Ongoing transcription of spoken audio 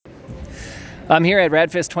I'm here at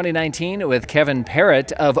RadFest 2019 with Kevin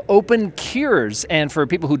Parrott of Open Cures. And for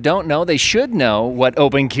people who don't know, they should know what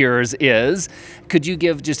Open Cures is. Could you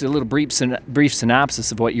give just a little brief synopsis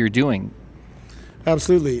of what you're doing?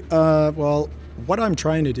 Absolutely. Well, what I'm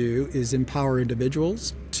trying to do is empower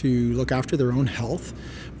individuals to look after their own health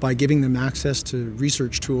by giving them access to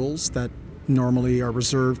research tools that normally are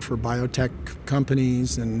reserved for biotech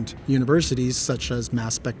companies and universities, such as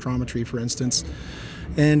mass spectrometry, for instance.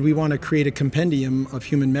 And we want to create a compendium of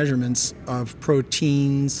human measurements of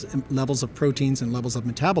proteins, levels of proteins and levels of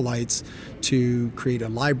metabolites to create a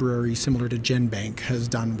library similar to GenBank has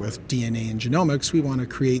done with DNA and genomics. We want to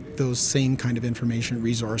create those same kind of information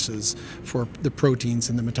resources for the proteins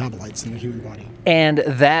and the metabolites in the human body. And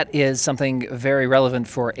that is something very relevant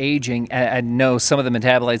for aging. I know some of the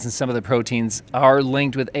metabolites and some of the proteins are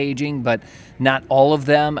linked with aging, but not all of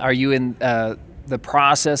them. Are you in the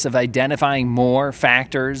process of identifying more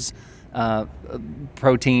factors,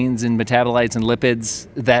 proteins and metabolites and lipids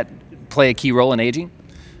that play a key role in aging?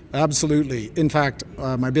 Absolutely. In fact,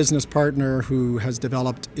 my business partner, who has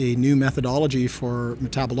developed a new methodology for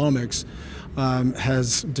metabolomics,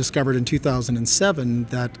 has discovered in 2007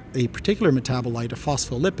 that a particular metabolite, a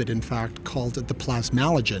phospholipid, in fact, called the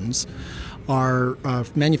plasmalogens, are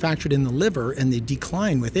manufactured in the liver and they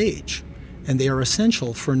decline with age. And they are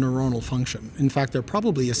essential for neuronal function. In fact, they're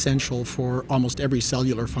probably essential for almost every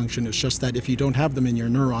cellular function. It's just that if you don't have them in your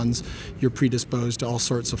neurons, you're predisposed to all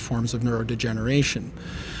sorts of forms of neurodegeneration.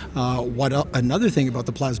 Another thing about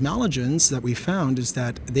the plasmalogens that we found is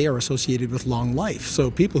that they are associated with long life. So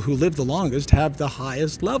people who live the longest have the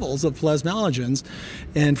highest levels of plasmalogens.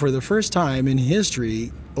 And for the first time in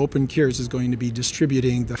history, Open Cures is going to be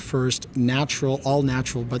distributing the first all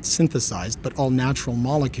natural but synthesized, but all natural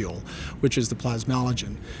molecule, which is the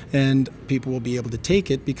plasmalogen. And people will be able to take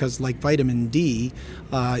it because, like vitamin D,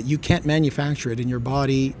 you can't manufacture it in your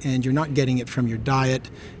body and you're not getting it from your diet.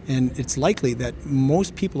 And it's likely that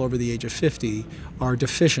most people over the age of 50 are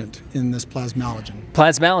deficient in this plasmalogen.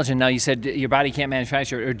 Plasmalogen, now you said your body can't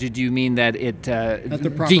manufacture it, or did you mean that it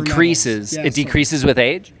decreases? Yeah, it decreases with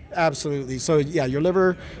age? Absolutely. So yeah, your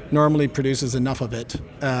liver normally produces enough of it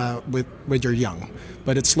with your young,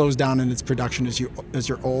 but it slows down in its production as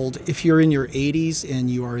you're old. If you're in your 80s and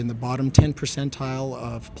you are in the bottom 10 percentile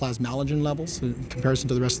of plasmalogen levels in comparison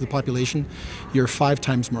to the rest of the population, you're 5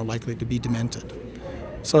 times more likely to be demented.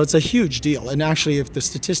 So it's a huge deal. And actually, if the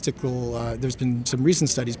statistical, there's been some recent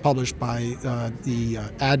studies published by the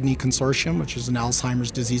ADNI Consortium, which is an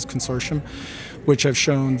Alzheimer's disease consortium, which have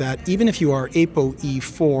shown that even if you are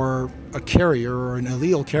ApoE4 a carrier or an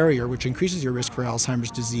allele carrier, which increases your risk for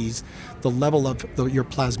Alzheimer's disease, the level of your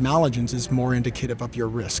plasmalogens is more indicative of your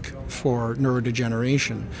risk for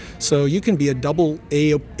neurodegeneration. So you can be a double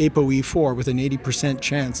ApoE4 with an 80%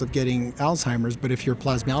 chance of getting Alzheimer's, but if your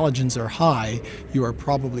plasmalogens are high, you are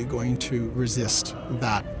probably going to resist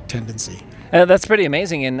that tendency. That's pretty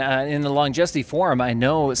amazing. And in the Longevity Forum, I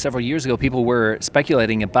know several years ago people were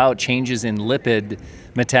speculating about changes in lipid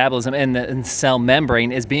metabolism and the cell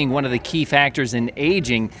membrane as being one of the key factors in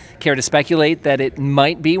aging. Care to speculate that it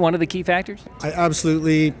might be one of the key factors? I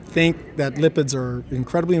absolutely think that lipids are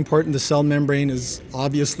incredibly important. The cell membrane is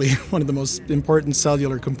obviously one of the most important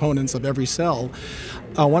cellular components of every cell.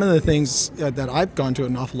 One of the things that I've gone to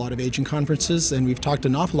an awful lot of aging conferences, and we've talked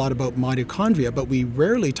an awful lot about mitochondria, but we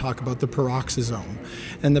rarely talk about the peroxisome.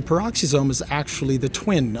 And the peroxisome is actually the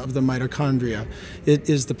twin of the mitochondria. It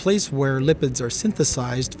is the place where lipids are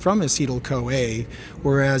synthesized from acetyl-CoA,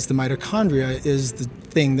 whereas the mitochondria is the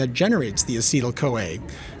thing that generates the acetyl-CoA.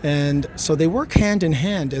 And so they work hand in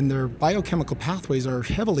hand, and their biochemical pathways are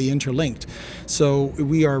heavily interlinked. So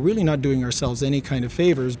we are really not doing ourselves any kind of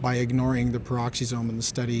favors by ignoring the peroxisome in the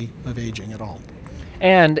study of aging at all.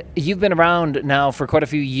 And you've been around now for quite a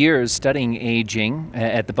few years studying aging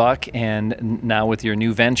at the Buck and now with your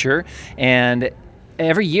new venture. And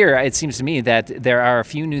every year, it seems to me that there are a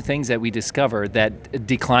few new things that we discover that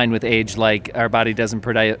decline with age, like our body doesn't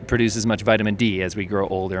produce as much vitamin D as we grow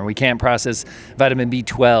older, and we can't process vitamin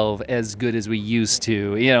B12 as good as we used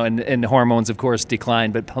to. And hormones, of course,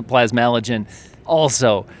 decline, but plasmalogen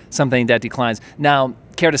also something that declines. Now,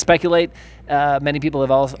 care to speculate? Many people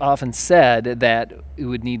have often said that it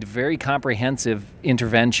would need very comprehensive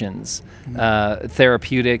interventions,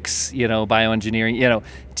 therapeutics, bioengineering,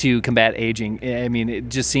 to combat aging. I mean, it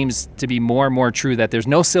just seems to be more and more true that there's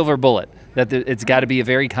no silver bullet, that it's got to be a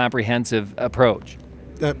very comprehensive approach.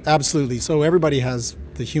 Absolutely. So everybody has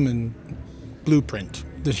the human blueprint,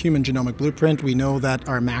 the Human Genomic Blueprint. We know that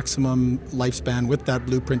our maximum lifespan with that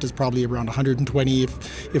blueprint is probably around 120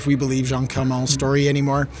 if we believe Jean Calment's story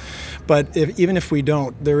anymore. But even if we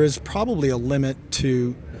don't, there is probably a limit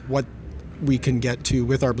to what we can get to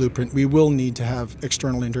with our blueprint. We will need to have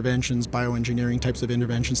external interventions, bioengineering types of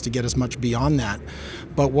interventions to get us much beyond that.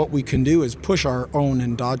 But what we can do is push our own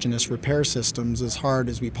endogenous repair systems as hard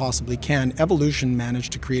as we possibly can. Evolution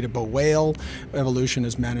managed to create a bow whale. Evolution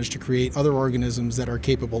has managed to create other organisms that are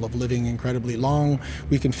capable of living incredibly long.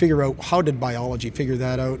 We can figure out how did biology figure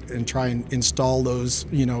that out and try and install those,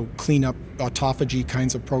 clean up autophagy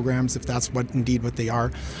kinds of programs if that's indeed what they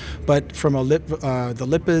are. But from the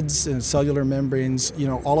lipids and cellular membranes,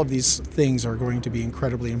 all of these things are going to be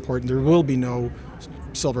incredibly important. There will be no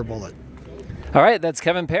silver bullet. All right, that's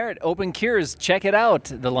Kevin Parrott, Open Cures. Check it out,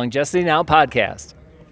 the Longevity Now podcast.